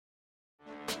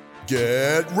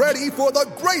Get ready for the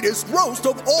greatest roast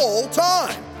of all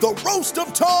time, the Roast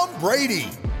of Tom Brady,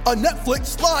 a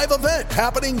Netflix live event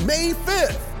happening May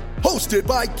 5th. Hosted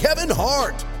by Kevin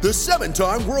Hart, the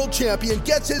 7-time world champion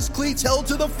gets his cleats held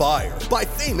to the fire by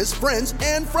famous friends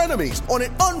and frenemies on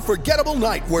an unforgettable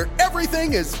night where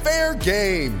everything is fair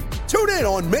game. Tune in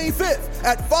on May 5th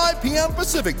at 5 p.m.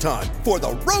 Pacific time for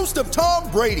the Roast of Tom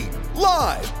Brady,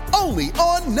 live only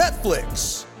on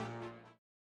Netflix.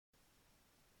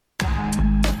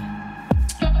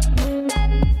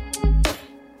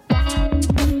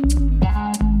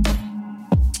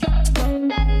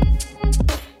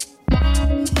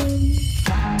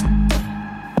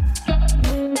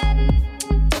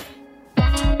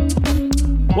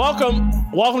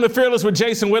 Welcome to Fearless with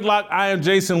Jason Whitlock. I am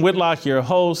Jason Whitlock, your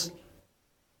host.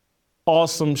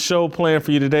 Awesome show planned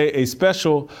for you today. A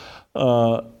special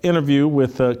interview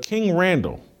with King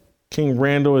Randall. King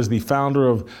Randall is the founder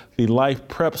of the Life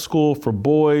Prep School for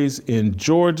Boys in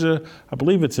Georgia. I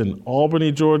believe it's in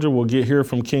Albany, Georgia. We'll hear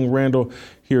from King Randall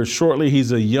here shortly.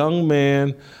 He's a young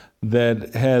man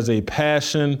that has a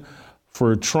passion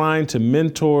for trying to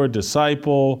mentor,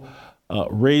 disciple,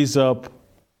 raise up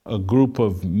a group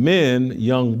of men,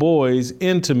 young boys,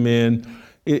 into men.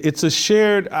 It's a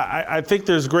shared, I think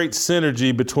there's great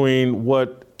synergy between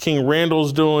what King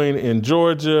Randall's doing in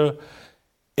Georgia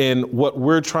and what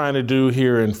we're trying to do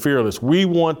here in Fearless. We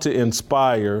want to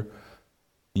inspire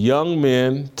young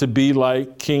men to be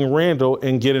like King Randall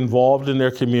and get involved in their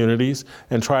communities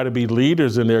and try to be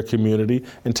leaders in their community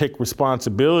and take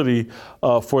responsibility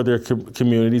for their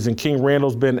communities. And King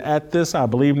Randall's been at this, I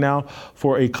believe now,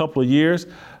 for a couple of years.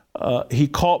 He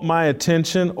caught my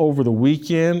attention over the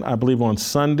weekend. I believe on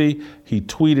Sunday, he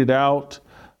tweeted out,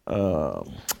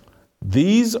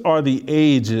 these are the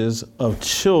ages of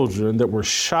children that were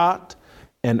shot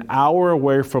an hour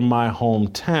away from my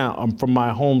hometown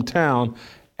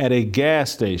at a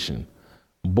gas station.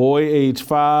 Boy age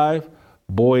 5,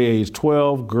 boy age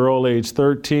 12, girl age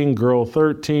 13, girl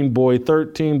 13, boy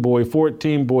 13, boy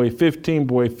 14, boy 15,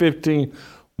 boy 15,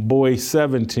 boy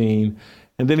 17.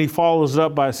 And then he follows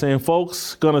up by saying,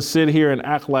 folks, gonna sit here and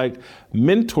act like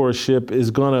mentorship is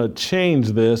gonna change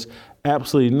this.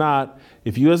 Absolutely not.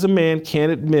 If you as a man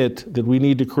can't admit that we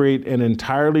need to create an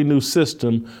entirely new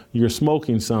system, you're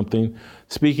smoking something.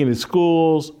 Speaking at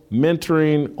schools,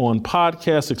 mentoring, on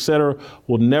podcasts, etc.,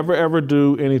 will never ever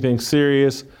do anything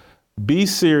serious. Be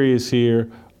serious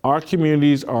here. Our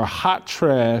communities are hot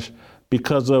trash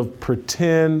because of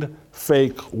pretend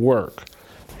fake work.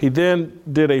 He then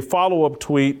did a follow-up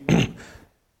tweet.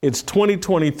 It's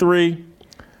 2023,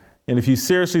 and if you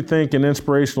seriously think an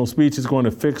inspirational speech is going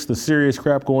to fix the serious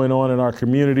crap going on in our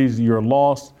communities, you're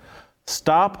lost.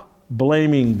 Stop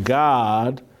blaming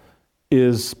God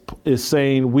is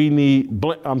saying we need,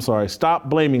 stop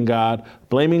blaming God.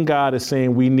 Blaming God is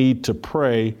saying we need to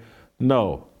pray.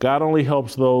 No, God only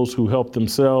helps those who help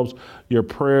themselves. Your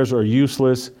prayers are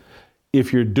useless.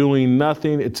 If you're doing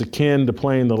nothing, it's akin to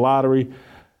playing the lottery.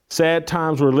 Sad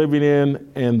times we're living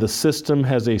in, and the system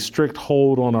has a strict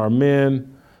hold on our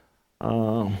men.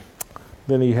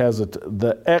 Then he has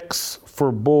the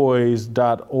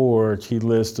xforboys.org he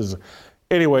lists as.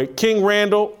 Anyway, King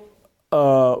Randall,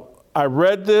 I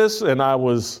read this and I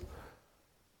was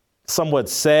somewhat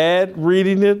sad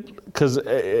reading it because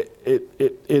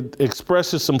it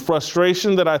expresses some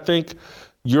frustration that I think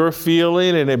you're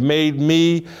feeling, and it made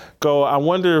me go, I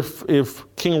wonder if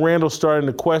King Randall's starting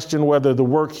to question whether the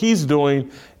work he's doing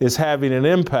is having an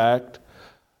impact.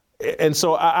 And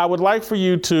so I would like for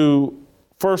you to,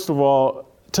 first of all,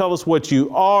 tell us what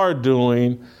you are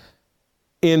doing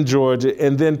in Georgia,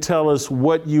 and then tell us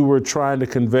what you were trying to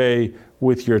convey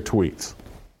with your tweets.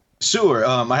 Sure.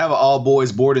 I have an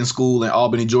all-boys boarding school in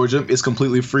Albany, Georgia. It's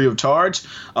completely free of charge.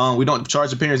 We don't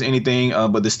charge the parents anything,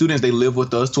 but the students, they live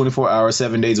with us 24 hours,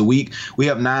 7 days a week. We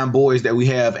have 9 boys that we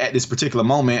have at this particular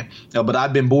moment, but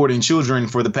I've been boarding children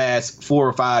for the past 4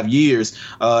 or 5 years.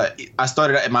 I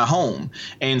started at my home,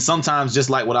 and sometimes, just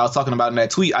like what I was talking about in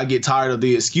that tweet, I get tired of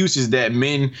the excuses that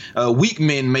weak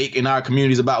men make in our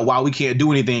communities about why we can't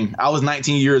do anything. I was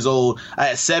 19 years old. I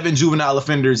had 7 juvenile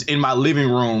offenders in my living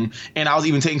room, and I was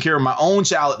even taking care of my own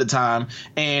child at the time,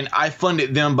 and I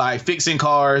funded them by fixing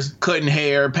cars, cutting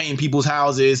hair, painting people's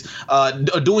houses,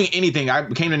 doing anything. I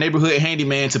became the neighborhood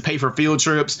handyman to pay for field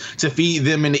trips, to feed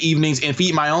them in the evenings, and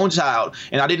feed my own child.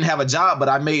 And I didn't have a job, but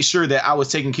I made sure that I was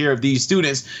taking care of these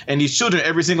students and these children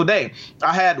every single day.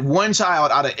 I had one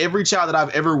child out of every child that I've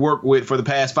ever worked with for the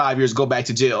past 5 years go back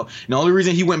to jail. And the only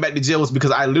reason he went back to jail was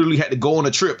because I literally had to go on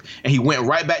a trip, and he went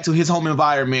right back to his home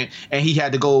environment, and he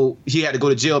had to go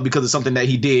to jail because of something that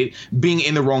he did. kid being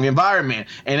in the wrong environment.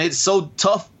 And it's so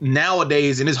tough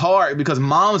nowadays, and it's hard because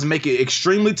moms make it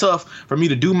extremely tough for me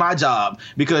to do my job,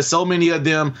 because so many of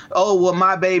them, oh, well,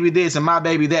 my baby this and my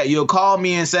baby that. You'll call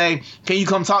me and say, can you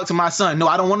come talk to my son? No,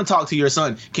 I don't want to talk to your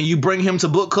son. Can you bring him to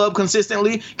book club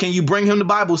consistently? Can you bring him to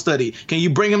Bible study? Can you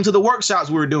bring him to the workshops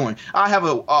we're doing? I have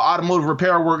an automotive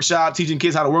repair workshop teaching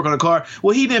kids how to work on a car.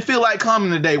 Well, he didn't feel like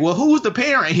coming today. Well, who's the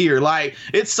parent here? Like,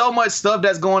 it's so much stuff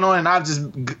that's going on, and I've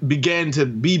just began to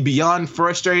be beyond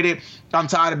frustrated. I'm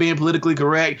tired of being politically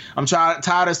correct. I'm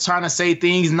tired of trying to say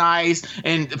things nice,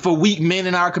 and for weak men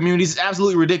in our communities, it's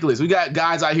absolutely ridiculous. We got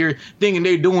guys out here thinking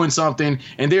they're doing something,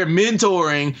 and they're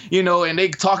mentoring, you know, and they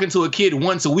talking to a kid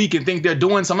once a week and think they're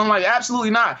doing something. I'm like,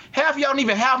 absolutely not. Half of y'all don't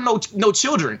even have no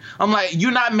children. I'm like,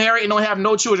 you're not married and don't have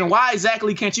no children. Why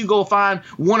exactly can't you go find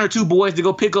 1 or 2 boys to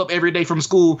go pick up every day from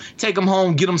school, take them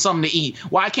home, get them something to eat?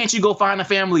 Why can't you go find a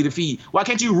family to feed? Why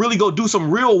can't you really go do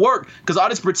some real work? Because all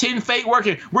this pretend fake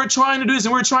working, we're trying to do this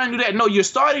and we're trying to do that. No, you're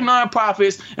starting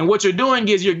nonprofits, and what you're doing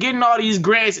is you're getting all these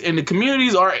grants, and the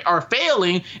communities are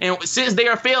failing. And since they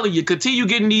are failing, you continue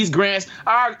getting these grants.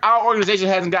 Our organization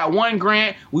hasn't got one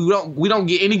grant. We don't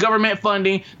get any government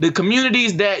funding. The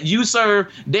communities that you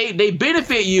serve, they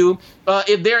benefit you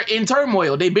if they're in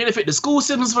turmoil. They benefit the school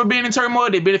systems for being in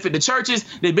turmoil. They benefit the churches.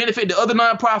 They benefit the other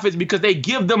nonprofits because they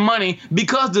give them money,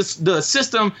 because the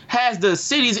system has the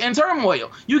cities in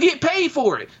turmoil. You get paid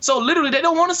for it. So literally, they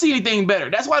don't want to see anything better.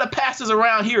 That's why the pastors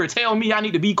around here tell me I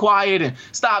need to be quiet and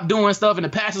stop doing stuff. And the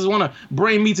pastors want to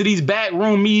bring me to these back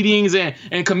room meetings,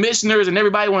 and commissioners and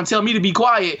everybody want to tell me to be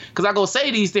quiet because I go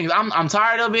say these things. I'm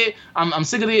tired of it. I'm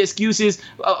sick of the excuses.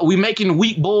 We making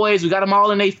weak boys. We got them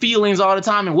all in their feelings all the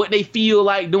time and what they feel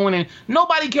like doing. And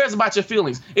nobody cares about your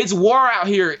feelings. It's war out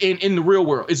here in the real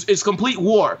world. It's complete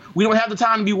war. We don't have the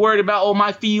time to be worried about, oh,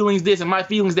 my feelings this and my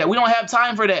feelings that. We don't have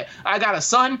time for that. I got a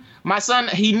son. My son,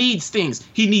 he needs things.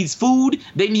 He needs food.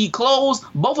 They need clothes.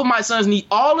 Both of my sons need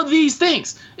all of these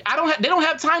things. They don't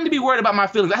have time to be worried about my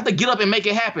feelings. I have to get up and make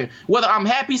it happen. Whether I'm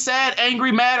happy, sad,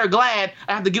 angry, mad, or glad,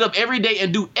 I have to get up every day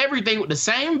and do everything with the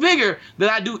same vigor that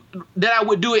I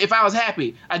would do it if I was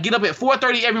happy. I get up at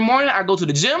 4:30 every morning. I go to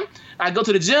the gym. I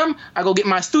go get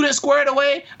my students squared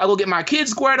away. I go get my kids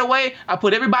squared away. I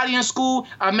put everybody in school.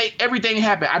 I make everything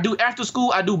happen. I do after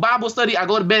school. I do Bible study. I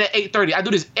go to bed at 8:30. I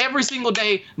do this every single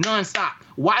day, nonstop.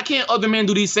 Why can't other men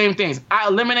do these same things? I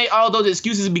eliminate all those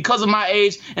excuses because of my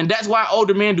age, and that's why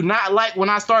older men do not like when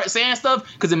I start saying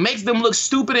stuff, because it makes them look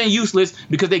stupid and useless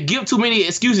because they give too many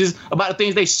excuses about the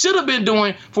things they should have been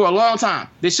doing for a long time.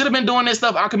 They should have been doing this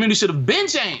stuff. Our community should have been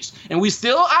changed, and we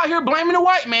still out here blaming the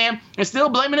white man and still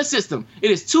blaming the system.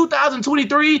 It is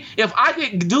 2023. If I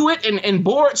could do it and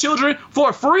board children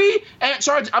for free and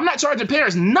I'm not charging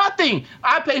parents nothing.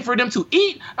 I pay for them to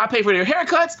eat. I pay for their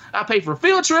haircuts. I pay for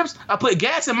field trips. I put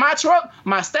gas in my truck,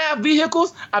 my staff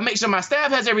vehicles. I make sure my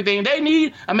staff has everything they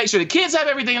need. I make sure the kids have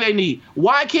everything they need.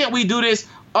 Why can't we do this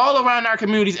all around our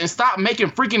communities and stop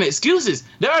making freaking excuses?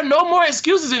 There are no more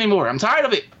excuses anymore. I'm tired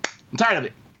of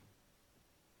it.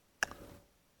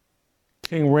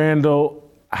 King Randall,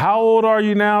 how old are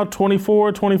you now?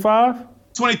 24, 25?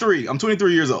 23. I'm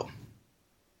 23 years old.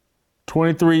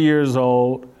 23 years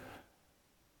old.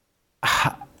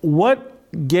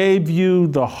 What gave you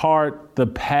the heart, the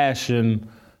passion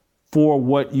for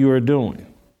what you are doing?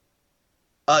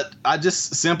 I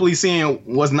just simply seeing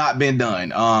what's not been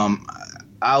done.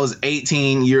 I was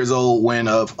 18 years old when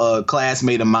a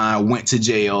classmate of mine went to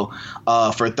jail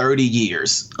for 30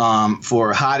 years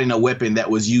for hiding a weapon that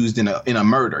was used in a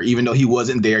murder. Even though he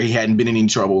wasn't there, he hadn't been in any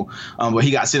trouble. But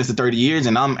he got sentenced to 30 years,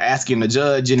 and I'm asking the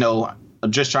judge, I'm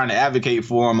just trying to advocate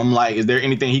for him. I'm like, is there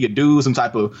anything he could do, some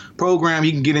type of program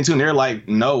he can get into? And they're like,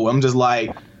 no. I'm just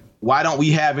like, why don't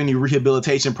we have any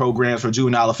rehabilitation programs for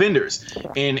juvenile offenders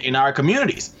in our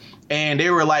communities? And they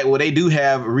were like, well, they do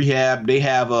have rehab. They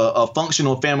have a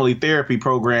functional family therapy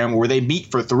program where they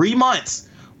meet for 3 months,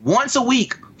 once a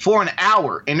week, for an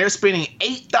hour, and they're spending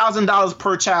 $8,000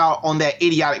 per child on that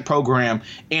idiotic program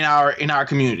in our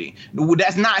community.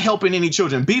 That's not helping any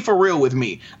children. Be for real with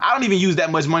me. I don't even use that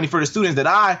much money for the students that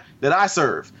I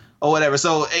serve or whatever.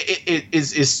 So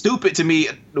it's stupid to me.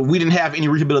 We didn't have any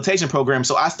rehabilitation program.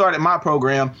 So I started my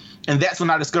program, and that's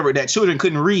when I discovered that children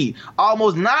couldn't read.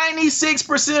 Almost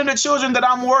 96% of the children that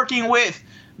I was working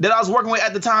with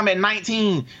at the time at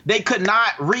 19, they could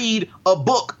not read a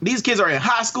book. These kids are in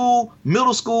high school,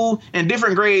 middle school, and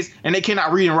different grades, and they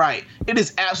cannot read and write. It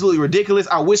is absolutely ridiculous.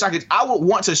 I would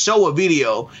want to show a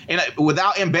video and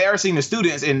without embarrassing the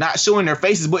students and not showing their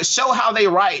faces, but show how they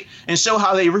write and show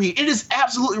how they read. It is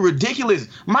absolutely ridiculous.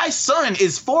 My son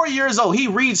is 4 years old. He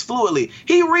reads fluently.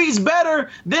 He reads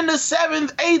better than the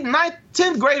 7th, 8th, 9th,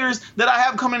 10th graders that I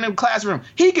have coming in the classroom.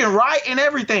 He can write and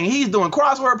everything. He's doing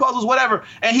crossword puzzles, whatever.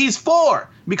 And he's 4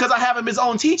 because I have him his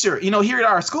own teacher, here at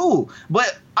our school.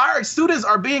 But our students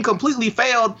are being completely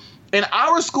failed. And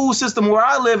our school system where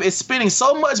I live is spending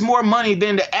so much more money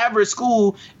than the average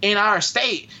school in our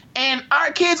state. And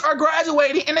our kids are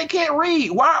graduating and they can't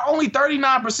read. Why are only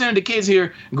 39% of the kids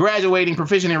here graduating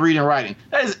proficient in reading and writing?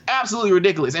 That is absolutely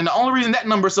ridiculous. And the only reason that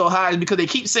number is so high is because they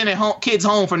keep sending kids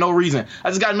home for no reason. I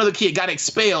just got another kid, got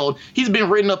expelled. He's been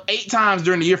written up 8 times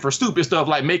during the year for stupid stuff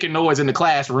like making noise in the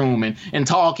classroom and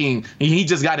talking. And he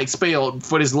just got expelled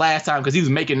for this last time because he was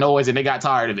making noise and they got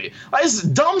tired of it. Like, it's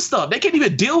dumb stuff. They can't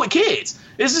even deal with kids.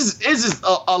 It's just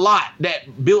a lot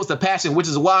that builds the passion, which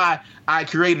is why I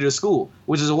created a school,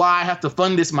 which is why I have to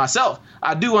fund this myself.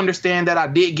 I do understand that I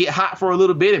did get hot for a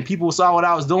little bit and people saw what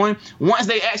I was doing. Once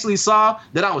they actually saw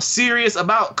that I was serious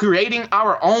about creating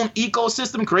our own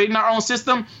ecosystem, creating our own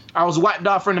system, I was wiped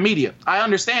off from the media. I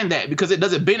understand that because it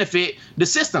doesn't benefit the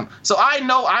system. So I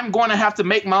know I'm going to have to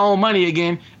make my own money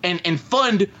again and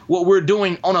fund what we're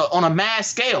doing on a mass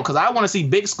scale because I want to see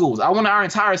big schools. I want our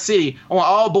entire city, I want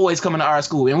all boys coming to our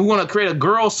school. And we want to create a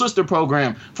girl sister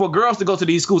program for girls to go to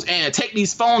these schools and take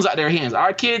these phones out their hands.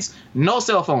 Our kids, no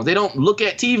cell phones. They don't look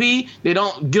at TV. They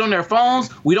don't get on their phones.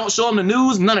 We don't show them the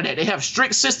news. None of that. They have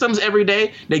strict systems every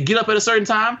day. They get up at a certain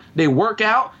time. They work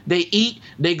out. They eat.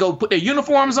 They go put their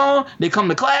uniforms on. They come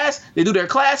to class. They do their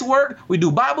class work. We do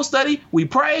Bible study. We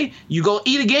pray. You go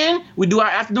eat again. We do our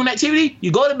afternoon activity.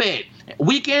 You go to bed.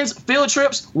 Weekends, field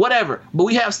trips, whatever. But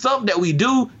we have stuff that we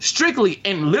do strictly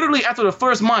and literally after the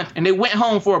first month and they went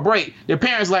home for a break. Their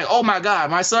parents like, oh my God,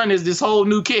 my son is this whole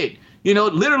new kid.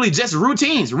 Literally just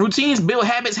routines. Routines build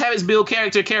habits. Habits build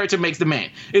character. Character makes the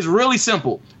man. It's really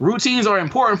simple. Routines are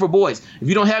important for boys. If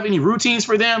you don't have any routines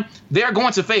for them, they're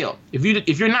going to fail.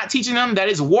 If you're not teaching them that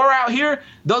it's war out here,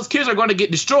 those kids are going to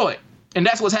get destroyed. And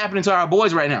that's what's happening to our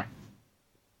boys right now.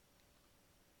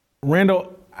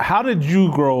 Randall, how did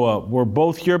you grow up? Were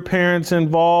both your parents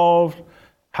involved?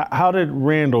 How did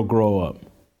Randall grow up?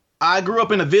 I grew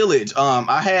up in a village.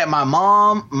 I had my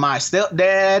mom, my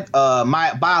stepdad,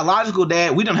 my biological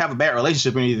dad. We didn't have a bad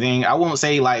relationship or anything. I won't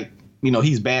say like,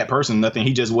 he's a bad person, nothing.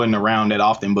 He just wasn't around that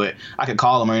often, but I could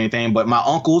call him or anything. But my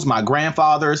uncles, my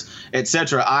grandfathers,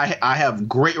 etc., I have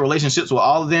great relationships with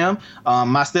all of them.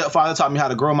 My stepfather taught me how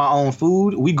to grow my own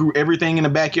food. We grew everything in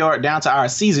the backyard down to our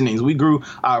seasonings. We grew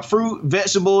our fruit,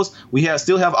 vegetables. We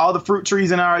still have all the fruit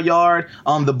trees in our yard.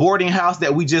 The boarding house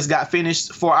that we just got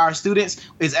finished for our students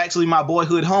is actually my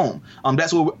boyhood home.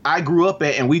 That's where I grew up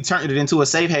at, and we turned it into a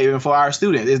safe haven for our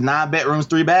students. It's 9 bedrooms,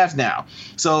 3 baths now.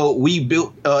 So we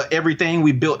built everything.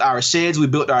 We built our sheds. We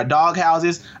built our dog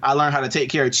houses. I learned how to take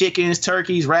care of chickens,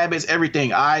 turkeys, rabbits,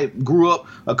 everything. I grew up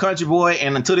a country boy,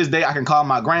 and until this day, I can call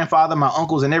my grandfather, my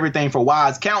uncles, and everything for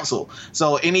wise counsel.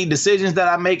 So any decisions that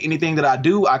I make, anything that I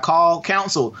do, I call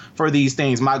counsel for these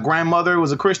things. My grandmother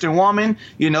was a Christian woman,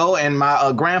 and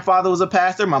my grandfather was a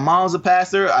pastor. My mom was a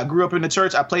pastor. I grew up in the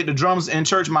church. I played the drums in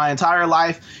church my entire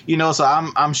life, so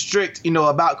I'm strict,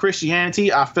 about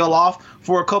Christianity. I fell off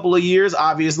for a couple of years,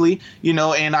 obviously,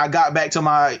 and I got back to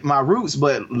my roots.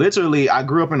 But literally, I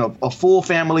grew up in a full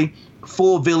family,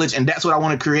 full village, and that's what I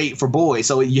want to create for boys.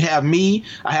 So you have me,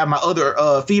 I have my other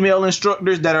female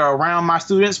instructors that are around my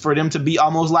students for them to be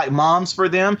almost like moms for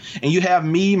them, and you have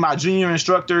me, my junior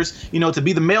instructors, to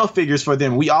be the male figures for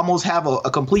them. We almost have a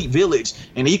complete village,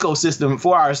 an ecosystem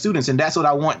for our students, and that's what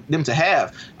I want them to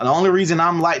have. And the only reason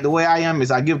I'm like the way I am is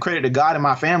I give credit to God and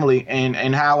my family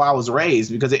and how I was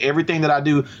raised, because everything that I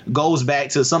do goes back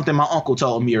to something my uncle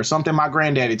told me or something my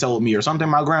granddaddy told me or something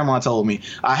my grandma told me.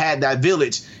 I had that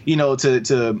village,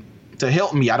 to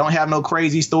help me. I don't have no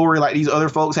crazy story like these other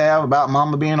folks have about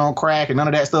mama being on crack and none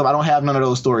of that stuff. I don't have none of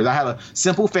those stories. I have a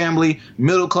simple family,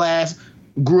 middle class,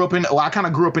 I kind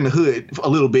of grew up in the hood a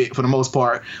little bit for the most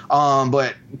part.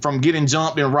 But from getting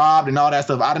jumped and robbed and all that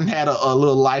stuff, I didn't have a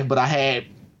little life, but I had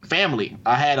family.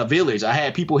 I had a village. I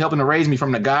had people helping to raise me,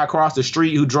 from the guy across the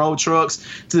street who drove trucks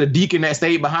to the deacon that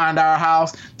stayed behind our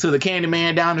house to the candy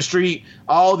man down the street.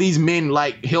 All these men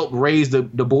helped raise the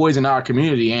boys in our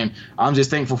community, and I'm just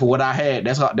thankful for what I had.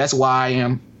 That's why I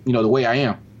am, the way I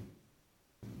am.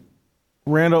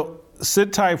 Randall,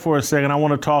 sit tight for a second. I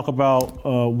want to talk about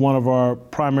one of our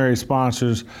primary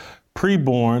sponsors,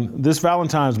 Preborn. This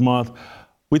Valentine's month,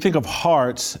 we think of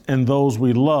hearts and those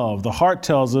we love. The heart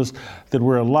tells us that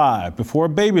we're alive. Before a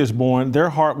baby is born, their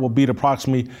heart will beat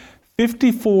approximately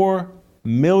 54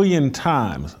 million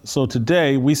times. So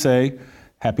today we say,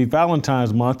 Happy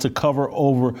Valentine's Month to cover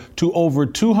over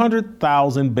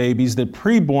 200,000 babies that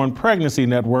Preborn Pregnancy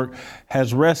Network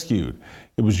has rescued.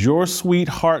 It was your sweet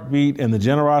heartbeat and the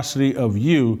generosity of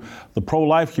you, the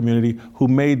pro-life community, who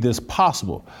made this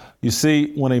possible. You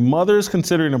see, when a mother is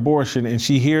considering abortion and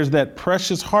she hears that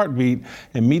precious heartbeat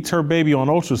and meets her baby on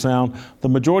ultrasound, the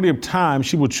majority of time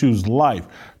she will choose life.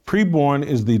 Preborn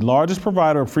is the largest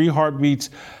provider of free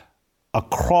heartbeats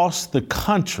across the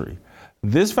country.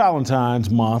 This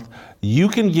Valentine's month, you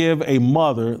can give a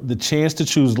mother the chance to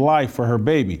choose life for her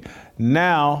baby.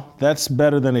 Now, that's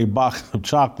better than a box of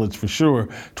chocolates for sure.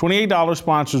 $28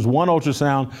 sponsors 1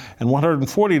 ultrasound, and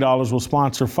 $140 will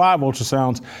sponsor 5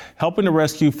 ultrasounds, helping to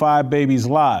rescue 5 babies'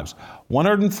 lives.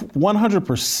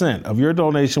 100% of your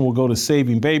donation will go to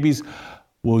saving babies.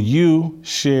 Will you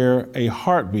share a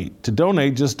heartbeat? To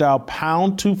donate, just dial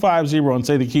pound 250 and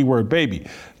say the keyword baby.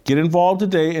 Get involved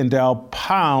today and dial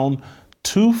pound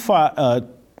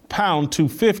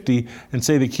 250 and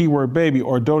say the keyword baby,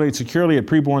 or donate securely at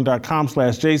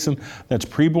preborn.com/Jason. That's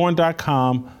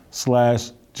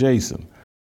preborn.com/Jason.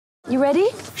 You ready?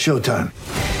 Showtime.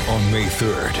 On May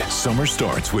 3rd, summer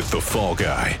starts with The Fall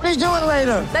Guy. Let's do it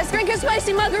later. Let's drink a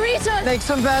spicy margarita. Make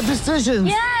some bad decisions.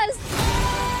 Yes.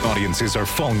 Audiences are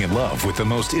falling in love with the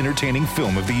most entertaining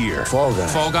film of the year. Fall Guy.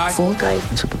 Fall Guy? Fall guy.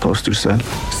 That's what the poster said.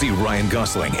 See Ryan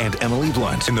Gosling and Emily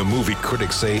Blunt in the movie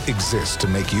critics say exists to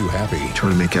make you happy.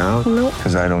 Trying to make it out? Nope.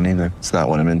 Because I don't either. It's not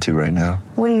what I'm into right now.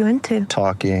 What are you into?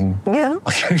 Talking. Yeah.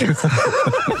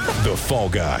 The Fall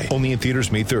Guy. Only in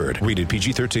theaters May 3rd. Rated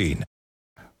PG-13.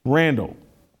 Randall,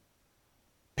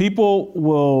 people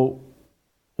will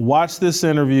watch this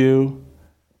interview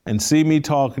and see me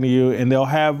talking to you, and they'll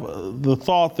have the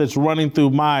thought that's running through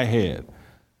my head.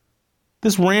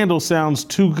 This Randall sounds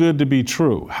too good to be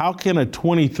true. How can a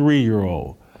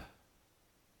 23-year-old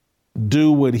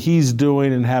do what he's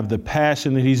doing and have the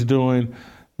passion that he's doing?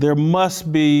 There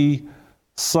must be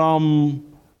some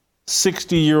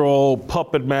 60-year-old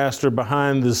puppet master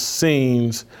behind the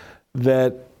scenes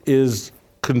that is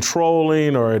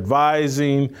controlling or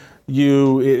advising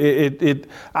you.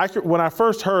 When I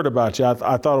first heard about you, I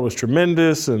thought it was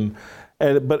tremendous,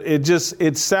 but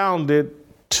it sounded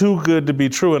too good to be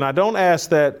true. And I don't ask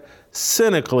that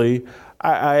cynically.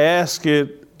 I ask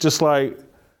it just like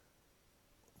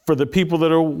for the people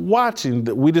that are watching.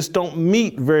 We just don't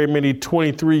meet very many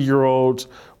 23-year-olds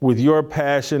with your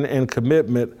passion and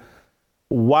commitment.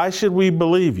 Why should we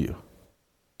believe you?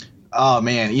 Oh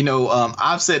man,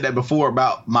 I've said that before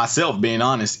about myself, being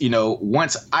honest.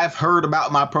 Once I've heard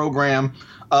about my program,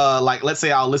 like let's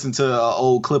say I'll listen to an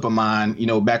old clip of mine,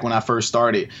 back when I first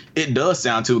started, it does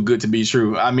sound too good to be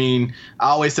true. I mean, I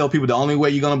always tell people the only way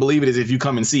you're going to believe it is if you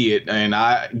come and see it. And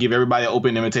I give everybody an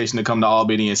open invitation to come to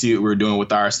Albany and see what we're doing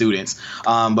with our students.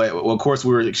 But of course,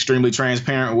 we're extremely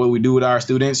transparent with what we do with our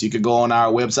students. You could go on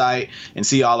our website and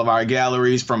see all of our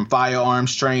galleries, from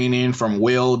firearms training, from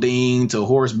welding to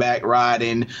horseback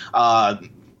riding,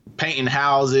 painting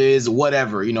houses,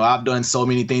 whatever. I've done so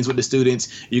many things with the students.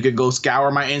 You could go scour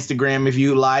my Instagram if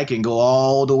you like and go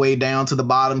all the way down to the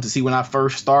bottom to see when I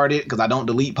first started, because I don't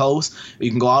delete posts. You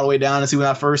can go all the way down and see when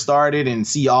I first started and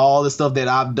see all the stuff that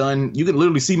I've done. You can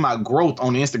literally see my growth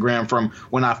on Instagram from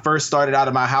when I first started out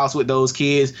of my house with those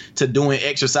kids to doing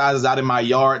exercises out in my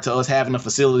yard to us having a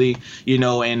facility,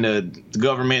 and the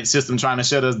government system trying to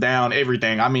shut us down,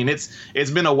 everything. I mean, it's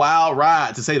been a wild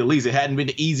ride, to say the least. It hadn't been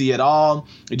easy at all.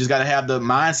 You just got to have the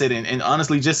mindset, and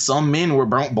honestly, just some men were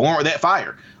born with that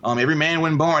fire. Every man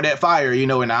wasn't born with that fire,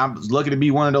 and I was lucky to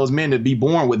be one of those men to be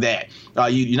born with that.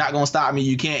 You're not gonna stop me.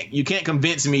 You can't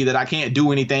convince me that I can't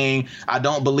do anything. I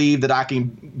don't believe that I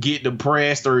can get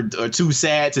depressed or too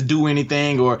sad to do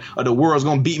anything, or the world's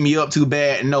gonna beat me up too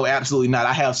bad. No, absolutely not.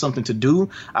 I have something to do.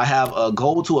 I have a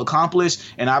goal to accomplish,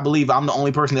 and I believe I'm the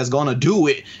only person that's gonna do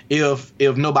it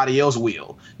if nobody else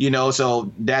will.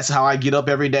 So that's how I get up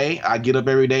every day. I get up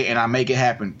every day and I make it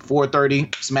happen.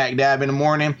 4:30, smack dab in the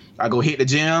morning, I go hit the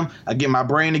gym, I get my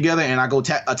brain together, and I go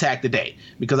attack the day,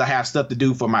 because I have stuff to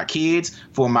do for my kids,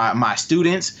 for my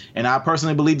students. And I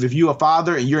personally believe if you're a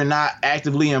father and you're not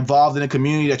actively involved in the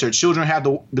community that your children have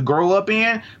to grow up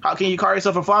in, how can you call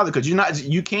yourself a father? Because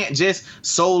you can't just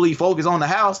solely focus on the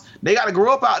house. They got to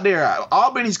grow up out there.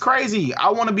 Albany's crazy.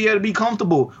 I want to be able to be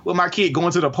comfortable with my kid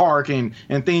going to the park and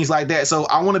things like that. So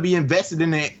I want to be invested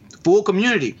in the full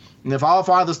community. And if all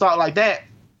fathers thought like that,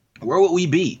 where would we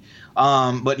be?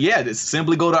 But yeah, just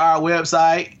simply go to our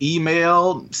website,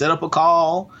 email, set up a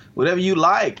call, whatever you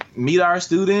like. Meet our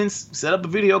students, set up a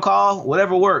video call,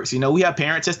 whatever works. We have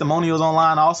parent testimonials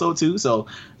online also too, so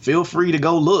feel free to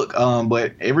go look.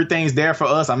 But everything's there for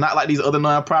us. I'm not like these other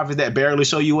nonprofits that barely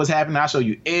show you what's happening. I show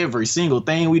you every single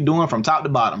thing we're doing from top to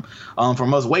bottom,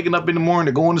 from us waking up in the morning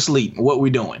to going to sleep, what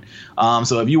we're doing.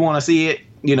 So if you want to see it,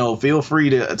 feel free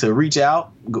to reach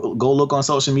out, go look on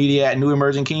social media at New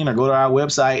Emerging King, or go to our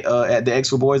website at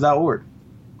thex4boys.org.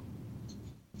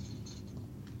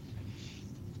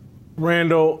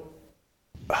 Randall,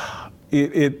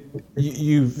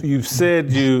 you've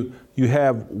said you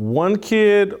have one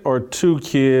kid or two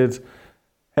kids.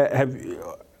 Have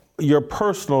your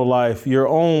personal life, your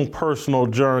own personal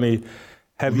journey,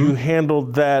 have you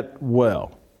handled that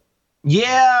well?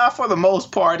 Yeah, for the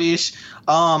most part-ish.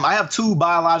 I have two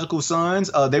biological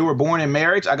sons. They were born in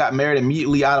marriage. I got married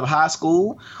immediately out of high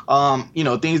school.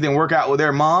 Things didn't work out with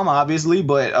their mom, obviously,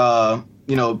 but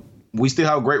we still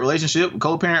have a great relationship,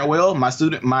 co-parent well. My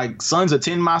sons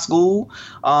attend my school,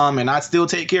 and I still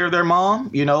take care of their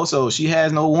mom, so she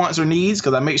has no wants or needs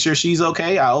because I make sure she's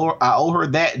okay. I owe her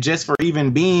that just for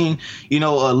even being,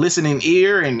 a listening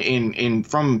ear and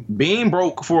from being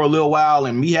broke for a little while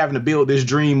and me having to build this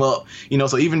dream up,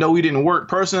 so even though we didn't work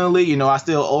personally, I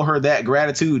still owe her that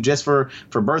gratitude just for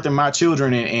birthing my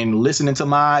children and listening to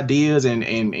my ideas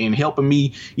and helping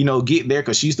me, get there,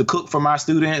 because she used to cook for my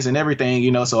students and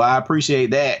everything, so I appreciate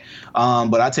that.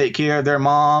 But I take care of their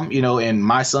mom, and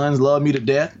my sons love me to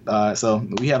death. So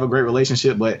we have a great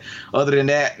relationship. But other than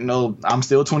that, I'm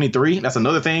still 23. That's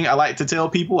another thing I like to tell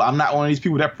people. I'm not one of these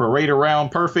people that parade around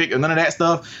perfect and none of that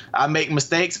stuff. I make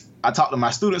mistakes. I talk to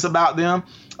my students about them.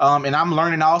 And I'm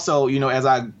learning also, as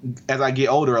I get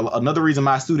older. Another reason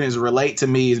my students relate to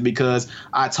me is because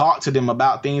I talk to them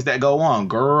about things that go on,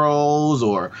 girls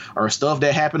or stuff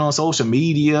that happen on social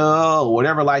media or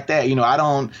whatever like that. I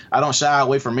don't shy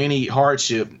away from any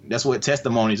hardship. That's what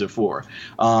testimonies are for.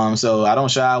 So I don't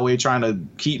shy away trying to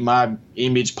keep my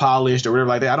image polished or whatever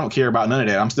like that. I don't care about none of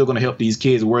that. I'm still going to help these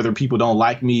kids whether people don't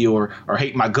like me or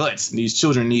hate my guts. These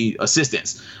children need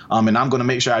assistance. And I'm going to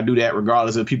make sure I do that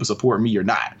regardless if people support me or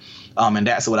not. And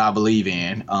that's what I believe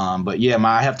in. But yeah,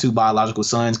 I have two biological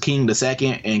sons, King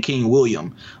II and King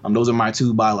William. Those are my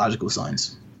two biological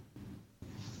sons.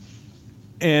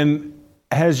 And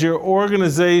has your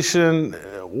organization,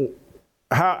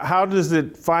 how does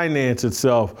it finance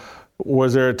itself?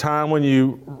 Was there a time when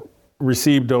you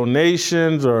received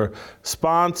donations or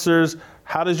sponsors?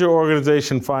 How does your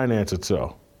organization finance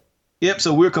itself? Yep.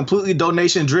 So we're completely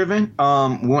donation driven.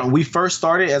 When we first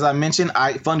started, as I mentioned,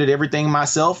 I funded everything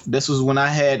myself. This was when I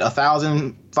had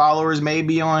 1,000 followers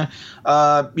maybe on,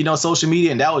 social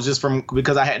media. And that was just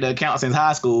because I had the account since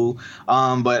high school.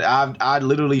 But I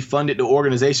literally funded the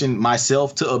organization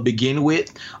myself to begin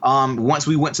with. Once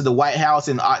we went to the White House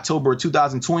in October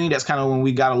 2020, that's kind of when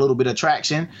we got a little bit of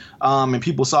traction. And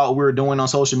people saw what we were doing on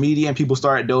social media and people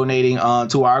started donating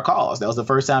to our cause. That was the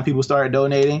first time people started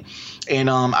donating. And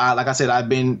like I said, I've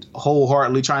been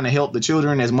wholeheartedly trying to help the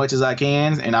children as much as I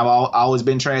can. And I've always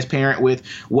been transparent with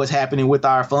what's happening with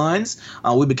our funds.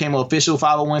 We became an official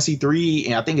 501c3,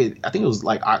 and I think it was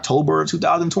like October of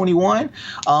 2021.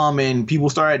 And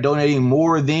people started donating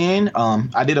more then.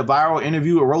 I did a viral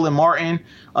interview with Roland Martin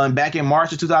back in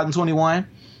March of 2021.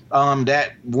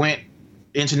 That went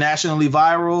internationally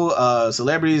viral.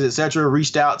 Celebrities, etc.,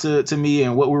 reached out to me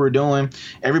and what we were doing.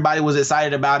 Everybody was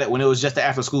excited about it when it was just the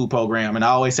after school program, and I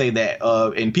always say that.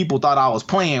 And people thought I was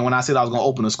playing when I said I was going to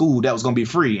open a school that was going to be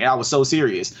free, and I was so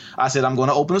serious. I said I'm going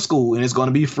to open a school and it's going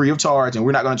to be free of charge, and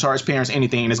we're not going to charge parents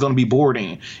anything, and it's going to be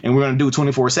boarding, and we're going to do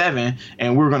 24/7,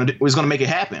 and we're going to make it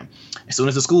happen. As soon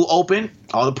as the school opened,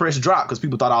 all the press dropped because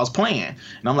people thought I was playing,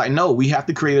 and I'm like, no, we have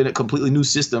to create a completely new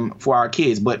system for our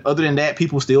kids. But other than that,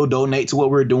 people still donate to what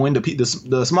we're doing.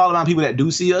 The small amount of people that do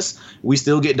see us, we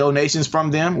still get donations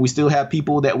from them. We still have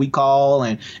people that we call,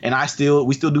 and we still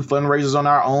do fundraisers on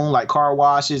our own, like car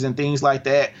washes and things like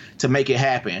that, to make it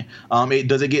happen.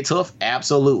 Does it get tough?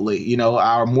 Absolutely.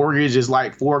 Our mortgage is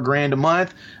like $4,000 a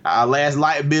month. Our last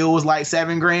light bill was like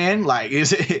 $7,000. Like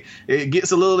it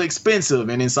gets a little expensive,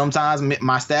 and then sometimes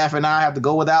my staff and I have to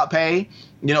go without pay.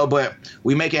 But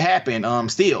we make it happen.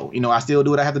 Still, I still do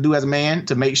what I have to do as a man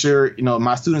to make sure,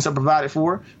 my students are provided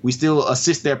for. We still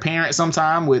assist their parents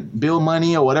sometime with bill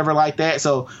money or whatever like that.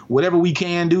 So whatever we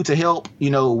can do to help,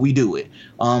 we do it.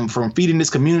 From feeding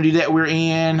this community that we're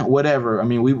in, whatever. I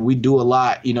mean, we do a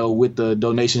lot, with the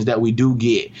donations that we do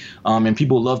get. And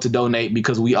people love to donate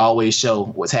because we always show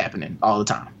what's happening all the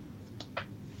time.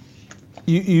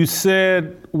 You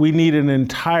said we need an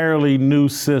entirely new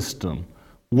system.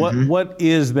 What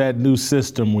is that new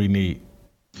system we need?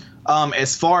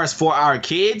 As far as for our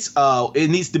kids, it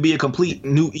needs to be a complete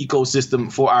new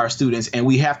ecosystem for our students, and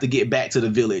we have to get back to the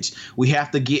village. We have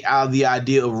to get out of the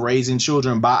idea of raising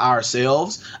children by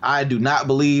ourselves. I do not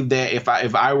believe that if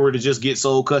I were to just get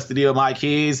sole custody of my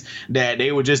kids, that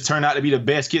they would just turn out to be the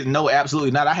best kids. No,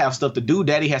 absolutely not. I have stuff to do.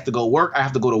 Daddy has to go work. I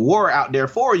have to go to war out there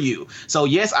for you. So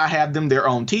yes, I have them their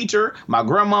own teacher. My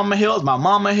grandmama helps. My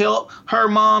mama helps. Her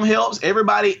mom helps.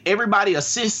 Everybody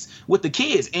assists with the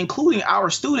kids, including our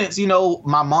students. You know,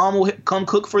 my mom will come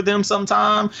cook for them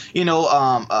sometime. You know,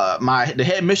 the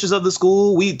headmistress of the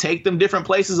school, we take them different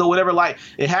places or whatever. Like,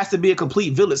 it has to be a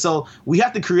complete village. So we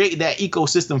have to create that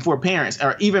ecosystem for parents,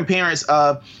 or even parents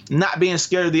not being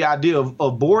scared of the idea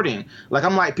of boarding. Like,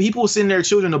 I'm like, people send their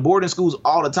children to boarding schools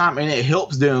all the time, and it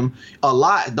helps them a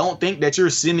lot. Don't think that you're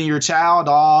sending your child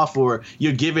off or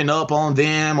you're giving up on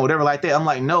them or whatever like that. I'm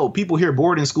like, no, people hear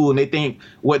boarding school and they think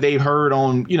what they've heard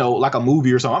on, you know, like a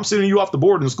movie or something. I'm sending you off to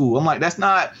boarding school. I'm like, it's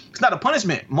not a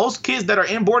punishment. Most kids that are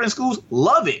in boarding schools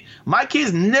love it. My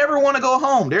kids never want to go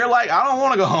home. They're like, I don't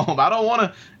want to go home. I don't want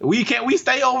to. We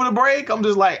stay over the break? I'm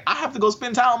just like, I have to go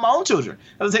spend time with my own children.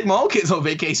 I have to take my own kids on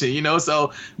vacation, you know?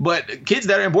 So, but kids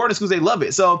that are in boarding schools, they love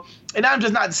it. So, and I'm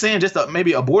just not saying just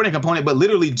maybe a boarding component, but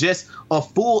literally just a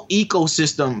full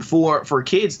ecosystem for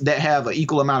kids that have an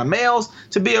equal amount of males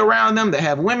to be around them, that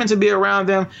have women to be around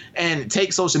them, and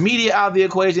take social media out of the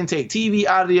equation, take TV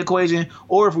out of the equation,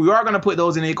 or if we are going to put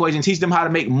those in the equation, teach them how to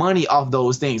make money off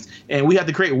those things. And we have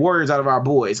to create warriors out of our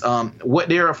boys. What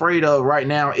they're afraid of right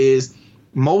now is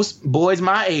most boys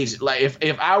my age. Like,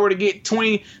 if I were to get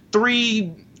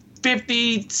 23,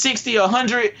 50, 60,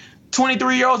 100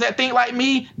 23-year-olds that think like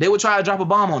me, they would try to drop a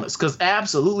bomb on us, because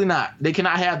absolutely not. They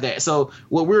cannot have that. So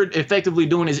what we're effectively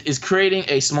doing is creating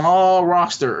a small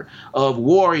roster of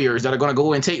warriors that are going to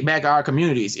go and take back our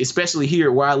communities, especially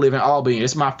here where I live in Albany.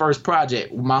 It's my first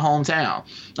project, my hometown.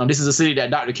 This is a city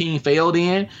that Dr. King failed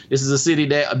in. This is a city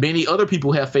that many other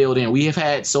people have failed in. We have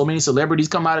had so many celebrities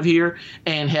come out of here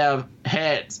and have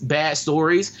had bad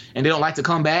stories, and they don't like to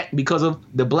come back because of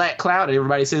the black cloud that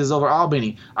everybody says is over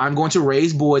Albany. I'm going to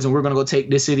raise boys, and we're going to go take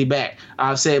this city back.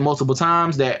 I've said multiple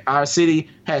times that our city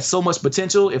has so much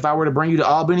potential. If I were to bring you to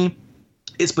Albany,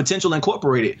 it's potential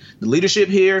incorporated. The leadership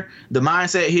here, the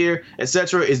mindset here,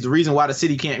 etc., is the reason why the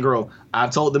city can't grow.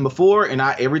 I've told them before, and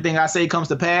everything I say comes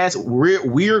to pass.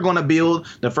 We're going to build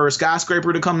the first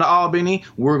skyscraper to come to Albany.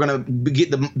 We're going to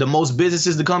get the most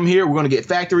businesses to come here. We're going to get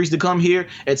factories to come here,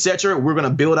 etc. We're going to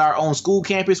build our own school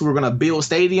campus. We're going to build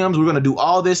stadiums. We're going to do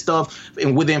all this stuff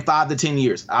within 5 to 10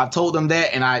 years. I've told them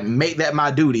that, and I make that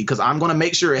my duty, because I'm going to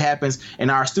make sure it happens, and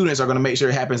our students are going to make sure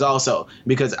it happens also.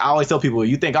 Because I always tell people,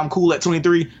 you think I'm cool at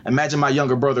 23? Imagine my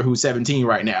younger brother who's 17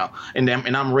 right now, and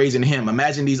I'm raising him.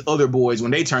 Imagine these other boys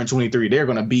when they turn 23. They're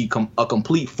going to be a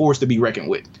complete force to be reckoned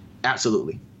with.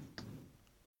 Absolutely.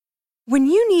 When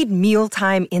you need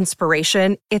mealtime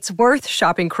inspiration, it's worth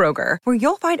shopping Kroger, where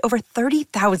you'll find over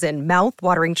 30,000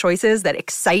 mouth-watering choices that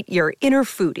excite your inner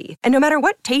foodie. And no matter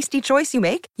what tasty choice you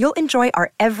make, you'll enjoy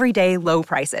our everyday low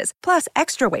prices, plus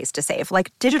extra ways to save,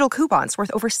 like digital coupons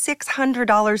worth over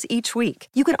 $600 each week.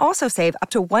 You can also save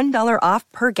up to $1 off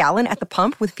per gallon at the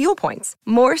pump with fuel points.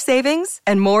 More savings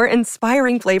and more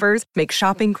inspiring flavors make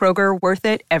shopping Kroger worth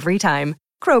it every time.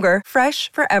 Kroger,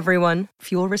 fresh for everyone.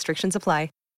 Fuel restrictions apply.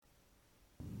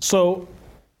 So,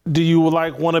 do you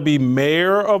want to be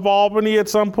mayor of Albany at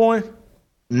some point?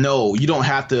 No, you don't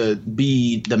have to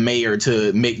be the mayor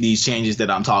to make these changes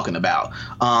that I'm talking about.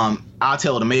 I'll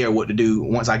tell the mayor what to do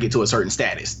once I get to a certain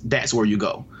status. That's where you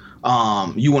go.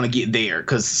 You want to get there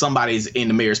because somebody's in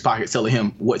the mayor's pocket telling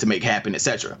him what to make happen,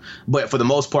 etc. But for the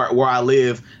most part, where I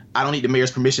live, I don't need the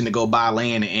mayor's permission to go buy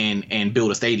land and build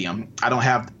a stadium. I don't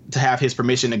have to have his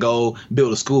permission to go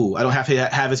build a school. I don't have to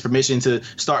have his permission to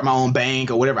start my own bank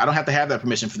or whatever. I don't have to have that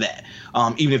permission for that.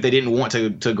 Even if they didn't want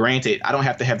to grant it, I don't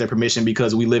have to have their permission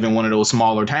because we live in one of those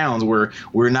smaller towns where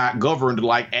we're not governed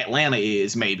like Atlanta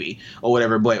is maybe or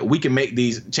whatever. But we can make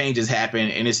these changes happen,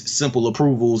 and it's simple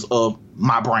approvals of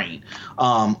my brain.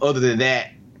 Other than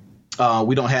that,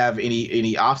 we don't have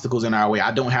any obstacles in our way.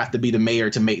 I don't have to be the mayor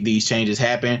to make these changes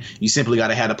happen. You simply got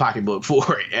to have a pocketbook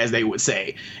for it, as they would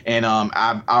say. And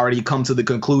I've already come to the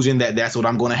conclusion that that's what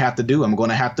I'm going to have to do. I'm going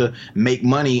to have to make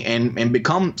money and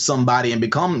become somebody and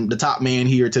become the top man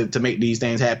here to make these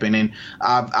things happen. And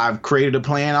I've created a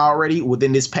plan already.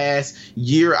 Within this past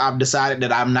year, I've decided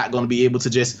that I'm not going to be able to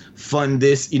just fund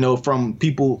this, from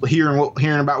people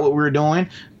hearing about what we're doing.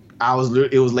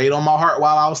 it was laid on my heart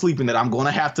while I was sleeping that I'm going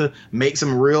to have to make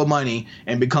some real money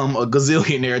and become a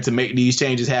gazillionaire to make these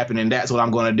changes happen. And that's what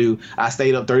I'm going to do. I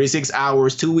stayed up 36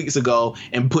 hours 2 weeks ago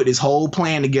and put this whole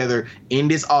plan together in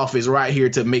this office right here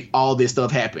to make all this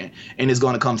stuff happen. And it's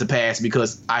going to come to pass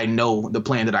because I know the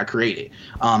plan that I created.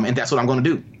 And that's what I'm going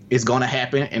to do. It's going to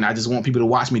happen. And I just want people to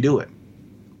watch me do it.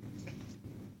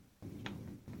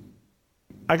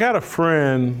 I got a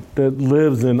friend that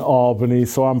lives in Albany,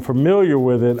 so I'm familiar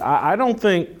with it. I don't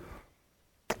think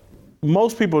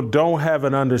most people don't have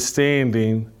an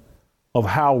understanding of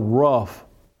how rough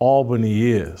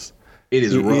Albany is. It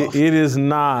is rough. It is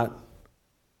not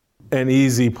an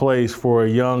easy place for a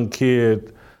young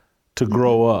kid to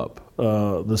grow up.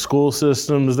 The school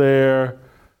system's there.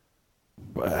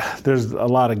 There's a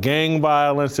lot of gang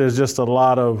violence. There's just a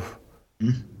lot of...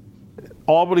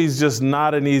 Albany's just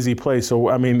not an easy place. So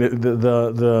I mean,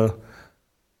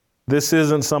 this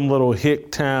isn't some little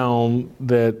hick town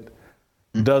that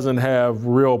doesn't have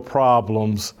real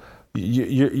problems.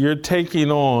 You're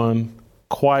taking on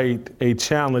quite a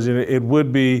challenge, and it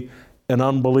would be an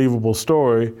unbelievable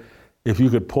story if you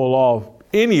could pull off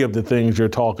any of the things you're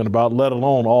talking about, let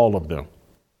alone all of them.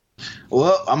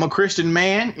 Well, I'm a Christian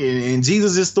man, and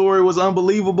Jesus' story was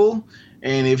unbelievable.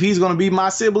 And if he's going to be my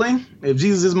sibling, if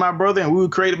Jesus is my brother and we were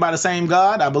created by the same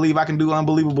God, I believe I can do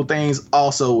unbelievable things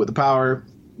also with the power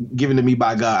given to me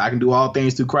by God. I can do all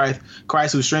things through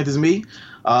Christ who strengthens me.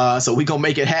 So we gonna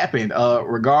make it happen,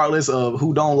 regardless of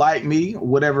who don't like me,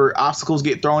 whatever obstacles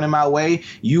get thrown in my way.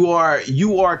 You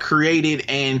are created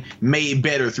and made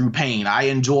better through pain. I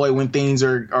enjoy when things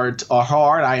are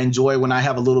hard. I enjoy when I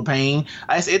have a little pain.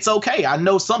 It's okay. I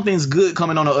know something's good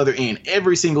coming on the other end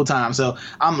every single time. So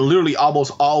I'm literally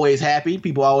almost always happy.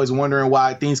 People always wondering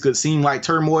why things could seem like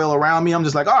turmoil around me. I'm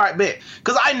just like, all right, bet,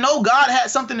 because I know God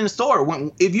has something in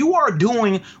store. If you are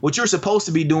doing what you're supposed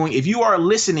to be doing, if you are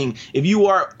listening, if you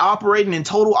are operating in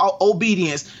total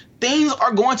obedience, things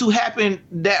are going to happen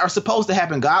that are supposed to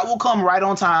happen. God will come right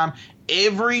on time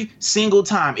every single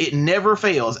time. It never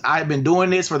fails. I've been doing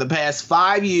this for the past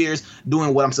 5 years,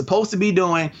 doing what I'm supposed to be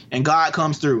doing, and God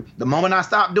comes through. The moment I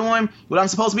stop doing what I'm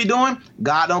supposed to be doing,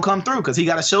 God don't come through, because he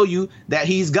got to show you that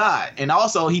he's God. And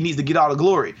also he needs to get all the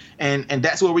glory. And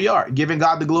that's where we are, giving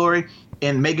God the glory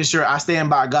and making sure I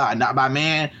stand by God, not by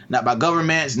man, not by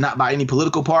governments, not by any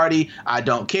political party. I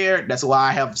don't care. That's why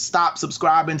I have stopped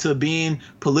subscribing to being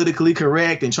politically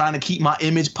correct and trying to keep my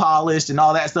image polished and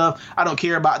all that stuff. I don't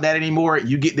care about that anymore.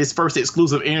 You get this first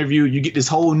exclusive interview. You get this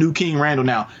whole new King Randall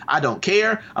now. I don't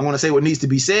care. I'm going to say what needs to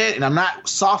be said, and I'm not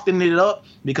softening it up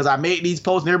because I made these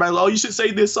posts and everybody's like, oh, you should say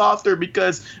this softer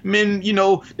because men,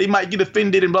 they might get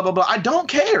offended and blah, blah, blah. I don't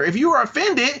care. If you are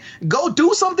offended, go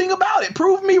do something about it.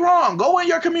 Prove me wrong. Go in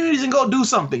your communities and go do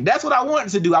something. That's what I wanted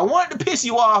to do. I wanted to piss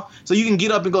you off so you can get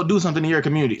up and go do something in your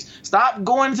communities. Stop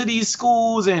going to these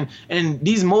schools and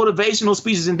these motivational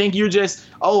speeches and think you're just,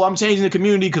 oh, I'm changing the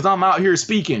community because I'm out here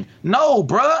speaking. No,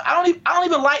 bruh. I don't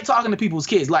even like talking to people's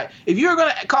kids. Like, if you're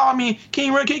gonna call me King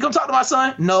Randall, can you come talk to my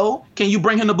son? No. Can you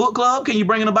bring him to book club? Can you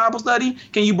bring him to Bible study?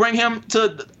 Can you bring him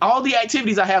to all the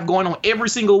activities I have going on every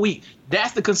single week?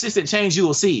 That's the consistent change you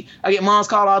will see. I get moms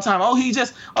called all the time.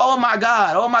 Oh my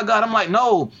God. I'm like,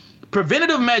 no.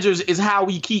 Preventative measures is how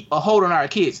we keep a hold on our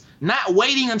kids. Not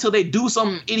waiting until they do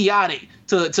something idiotic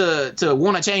to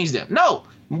want to change them. No.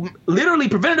 Literally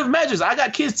preventative measures. I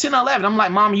got kids 10 and 11. I'm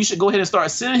like, Mom, you should go ahead and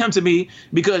start sending him to me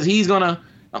because he's gonna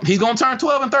turn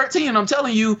 12 and 13. And I'm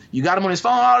telling you, you got him on his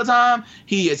phone all the time.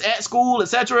 He is at school,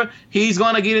 etc. He's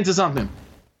gonna get into something.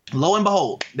 Lo and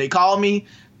behold, they called me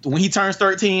when he turns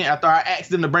 13 after I asked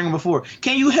them to bring him before.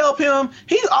 Can you help him?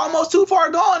 He's almost too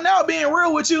far gone now, being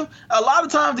real with you. A lot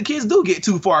of times the kids do get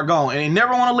too far gone and they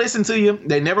never want to listen to you.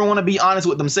 They never want to be honest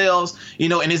with themselves,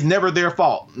 and it's never their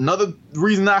fault. Another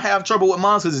reason I have trouble with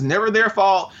moms is it's never their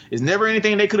fault. It's never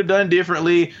anything they could have done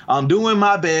differently. I'm doing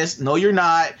my best. No, you're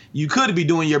not. You could be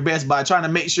doing your best by trying to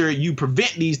make sure you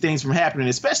prevent these things from happening,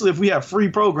 especially if we have free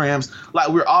programs like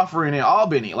we're offering in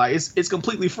Albany. Like, it's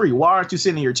completely free. Why aren't you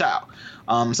sending your child?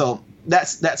 So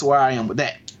that's where I am with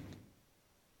that.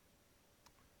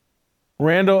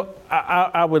 Randall,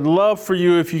 I would love for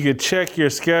you, if you could check your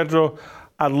schedule,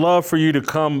 I'd love for you to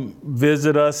come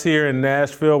visit us here in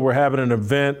Nashville. We're having an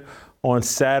event on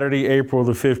Saturday, April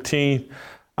the 15th.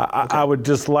 I would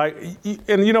just like,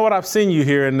 and you know what, I've seen you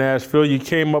here in Nashville. You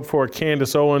came up for a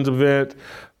Candace Owens event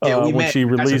when she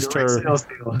released her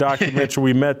documentary.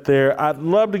 We met there. I'd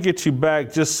love to get you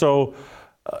back just so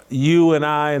you and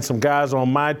I and some guys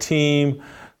on my team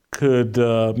could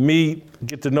meet,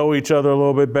 get to know each other a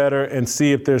little bit better, and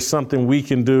see if there's something we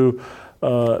can do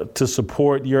to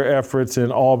support your efforts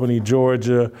in Albany,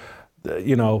 Georgia,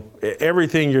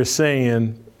 everything you're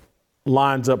saying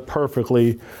lines up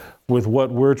perfectly with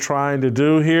what we're trying to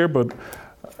do here, but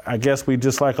I guess we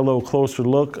just like a little closer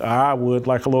look. I would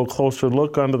like a little closer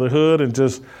look under the hood and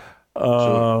just,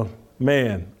 sure.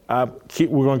 Man,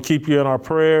 we're going to keep you in our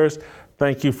prayers.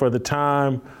 Thank you for the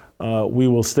time. We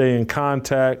will stay in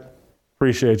contact.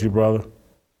 Appreciate you, brother.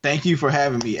 Thank you for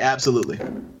having me. Absolutely.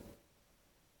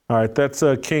 All right, that's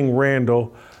King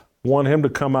Randall. Want him to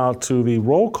come out to the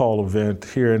roll call event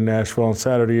here in Nashville on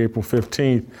Saturday, April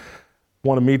 15th.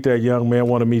 Want to meet that young man,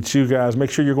 want to meet you guys. Make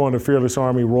sure you're going to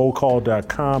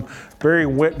fearlessarmyrollcall.com.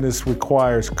 Bearing witness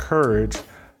requires courage,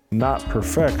 not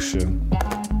perfection.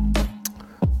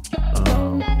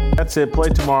 That's it. Play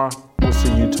tomorrow. We'll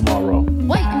see you tomorrow.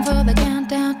 Waiting for the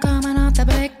countdown, coming off the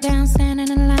breakdown, standing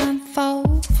in line for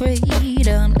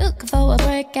freedom. Looking for a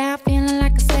breakout, feeling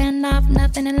like a standoff,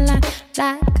 nothing in life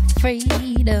like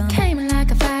freedom. Came in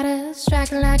like a fighter,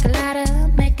 striking like a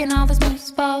ladder, making all these moves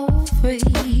for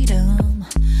freedom.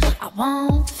 I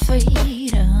want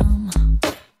freedom.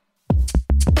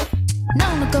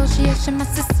 No negotiation, my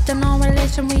sister, no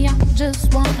relation. We all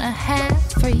just wanna have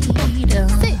freedom.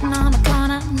 Sitting on a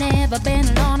corner, never been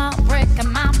alone. I'm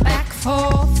breaking my back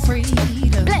for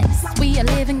freedom. Blessed, we are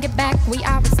living, get back. We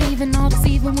are receiving, all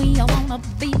deceiving. We all wanna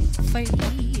be free.